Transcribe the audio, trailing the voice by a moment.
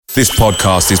This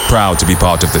podcast is proud to be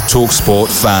part of the TalkSport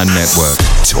Fan Network.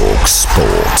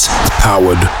 TalkSport.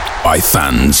 Powered by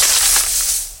fans.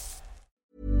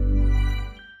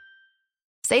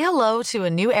 Say hello to a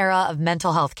new era of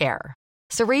mental health care.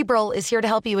 Cerebral is here to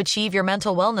help you achieve your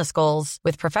mental wellness goals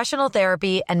with professional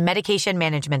therapy and medication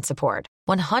management support.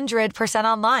 100%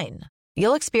 online.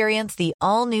 You'll experience the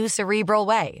all-new Cerebral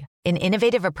Way, an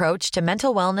innovative approach to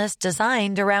mental wellness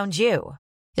designed around you.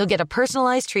 You'll get a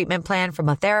personalized treatment plan from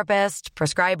a therapist,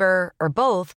 prescriber, or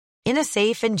both in a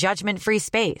safe and judgment-free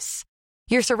space.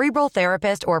 Your Cerebral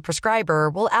therapist or prescriber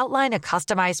will outline a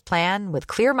customized plan with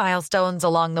clear milestones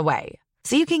along the way,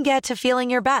 so you can get to feeling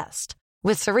your best.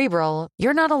 With Cerebral,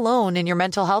 you're not alone in your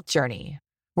mental health journey.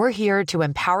 We're here to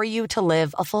empower you to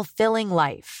live a fulfilling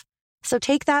life. So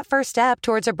take that first step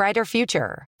towards a brighter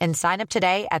future and sign up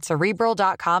today at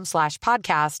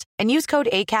Cerebral.com/podcast and use code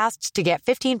ACAST to get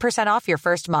 15% off your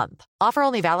first month. Offer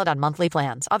only valid on monthly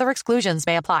plans. Other exclusions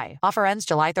may apply. Offer ends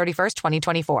July 31st,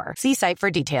 2024. See site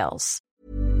for details.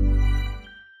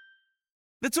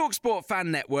 The TalkSport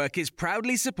Fan Network is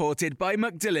proudly supported by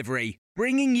McDelivery,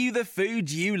 bringing you the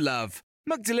food you love.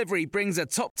 McDelivery brings a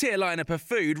top-tier lineup of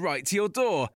food right to your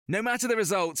door. No matter the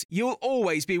result, you'll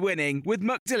always be winning with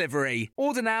McDelivery.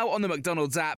 Order now on the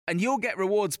McDonald's app and you'll get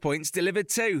rewards points delivered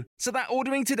too. So that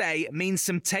ordering today means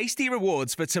some tasty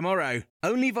rewards for tomorrow.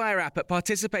 Only via app at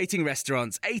participating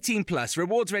restaurants. 18 plus.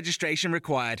 Rewards registration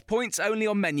required. Points only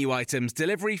on menu items.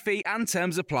 Delivery fee and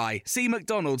terms apply. See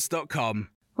mcdonalds.com.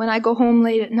 When I go home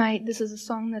late at night, this is a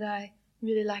song that I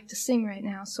really like to sing right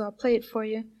now, so I'll play it for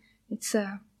you. It's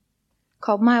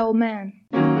called My Old Man.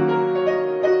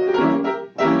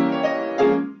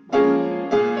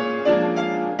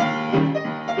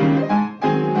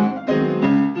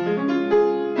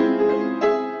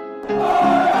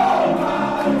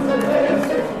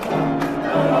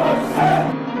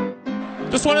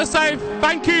 Just want to say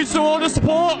thank you to all the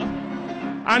support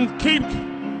and keep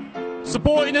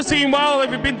supporting the team well,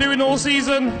 like we've been doing all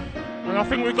season. And I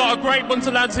think we've got a great bunch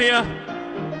of lads here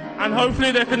and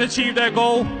hopefully they can achieve their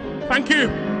goal. Thank you.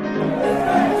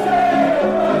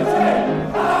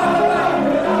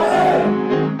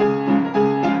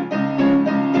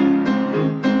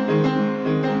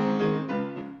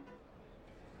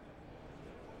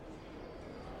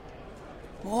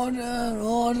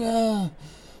 Order.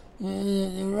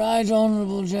 The Right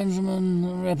Honourable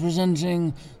Gentleman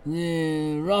representing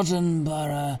the Rotten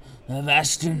Borough of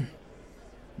Aston,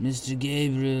 Mr.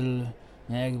 Gabriel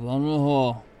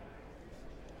Agbonlahor.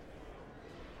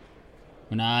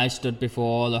 When I stood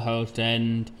before the Holt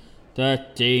End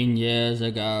 13 years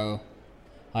ago,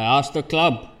 I asked the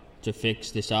club to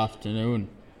fix this afternoon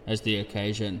as the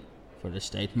occasion for a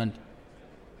statement.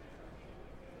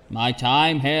 My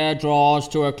time here draws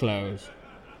to a close.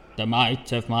 The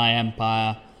might of my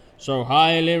empire, so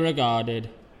highly regarded,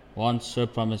 once so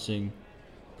promising,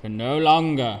 can no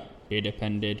longer be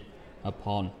depended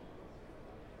upon.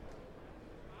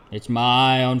 It's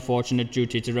my unfortunate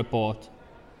duty to report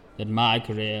that my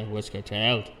career was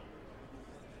curtailed,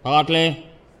 partly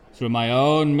through my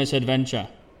own misadventure,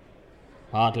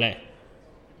 partly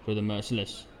through the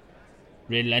merciless,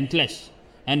 relentless,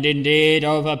 and indeed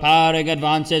overpowering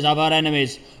advances of our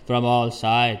enemies from all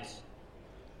sides.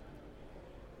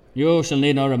 You shall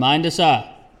need no reminder, sir.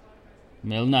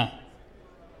 Milner,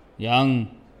 Young,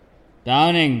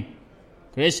 Downing,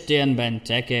 Christian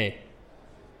Benteke,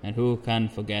 and who can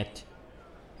forget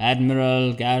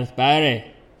Admiral Gareth Barry,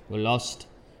 were lost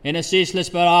in a ceaseless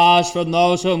barrage from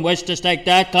those whom wish to stake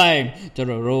their claim to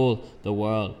rule the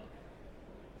world.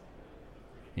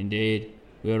 Indeed,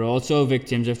 we are also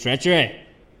victims of treachery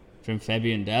from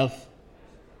Fabian Delph.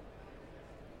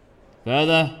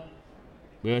 Further,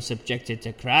 we were subjected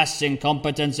to crass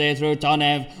incompetency through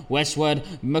Tonev, Westwood,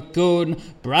 McCoon,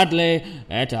 Bradley,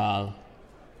 et al.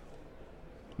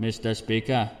 Mr.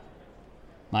 Speaker,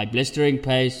 my blistering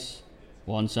pace,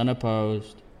 once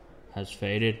unopposed, has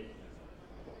faded.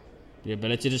 The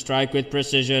ability to strike with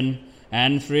precision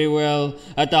and free will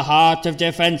at the heart of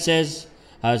defences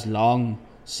has long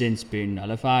since been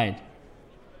nullified.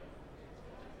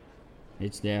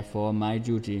 It's therefore my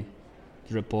duty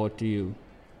to report to you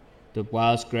that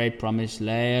whilst great promise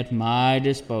lay at my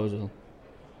disposal,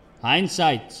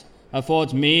 hindsight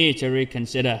affords me to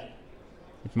reconsider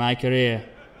that my career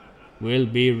will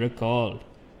be recalled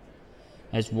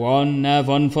as one of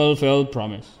unfulfilled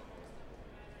promise.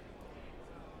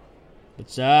 But,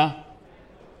 sir,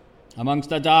 amongst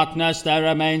the darkness there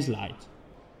remains light.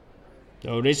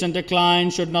 Though recent decline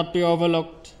should not be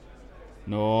overlooked,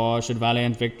 nor should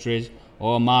valiant victories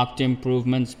or marked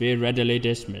improvements be readily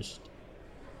dismissed.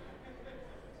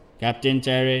 Captain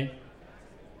Terry,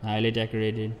 highly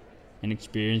decorated and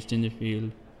experienced in the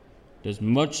field, does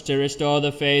much to restore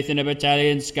the faith in a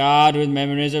battalion scarred with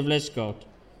memories of Lescaut,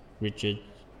 Richards,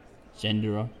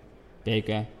 Senderoff,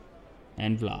 Baker,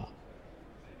 and Vla.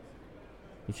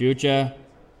 The future,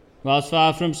 whilst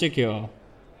far from secure,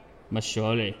 must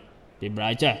surely be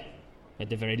brighter. At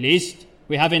the very least,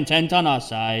 we have intent on our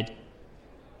side.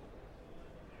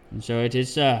 And so it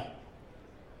is, sir,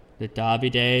 that Derby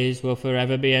days will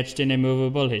forever be etched in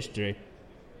immovable history.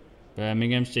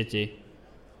 Birmingham City,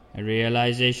 a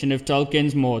realization of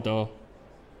Tolkien's Mordor,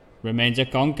 remains a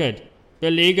conquered,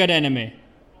 beleaguered enemy,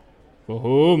 for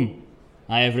whom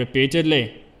I have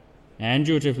repeatedly and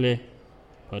dutifully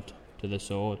put to the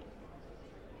sword.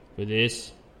 For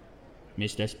this,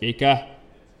 Mr. Speaker,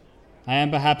 I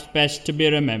am perhaps best to be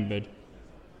remembered.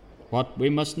 What we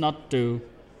must not do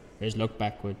is look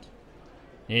backward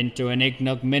into an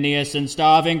ignominious and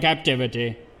starving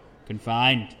captivity,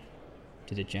 confined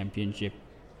to the championship.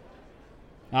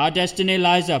 Our destiny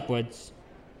lies upwards,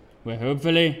 where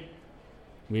hopefully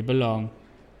we belong.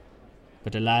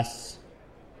 But alas,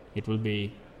 it will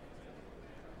be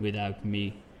without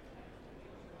me.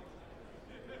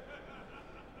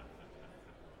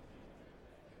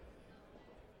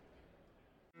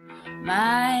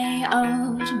 My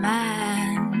old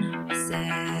man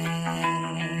said.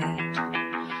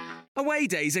 Away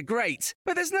days are great,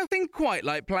 but there's nothing quite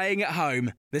like playing at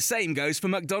home. The same goes for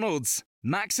McDonald's.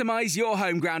 Maximise your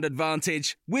home ground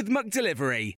advantage with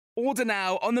McDelivery. Order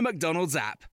now on the McDonald's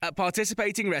app. At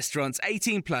participating restaurants,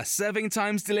 18 plus, serving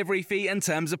times, delivery fee and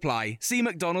terms apply. See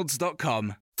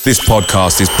mcdonalds.com. This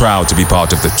podcast is proud to be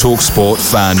part of the TalkSport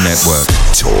Fan Network.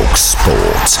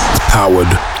 TalkSport.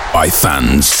 Powered by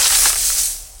fans.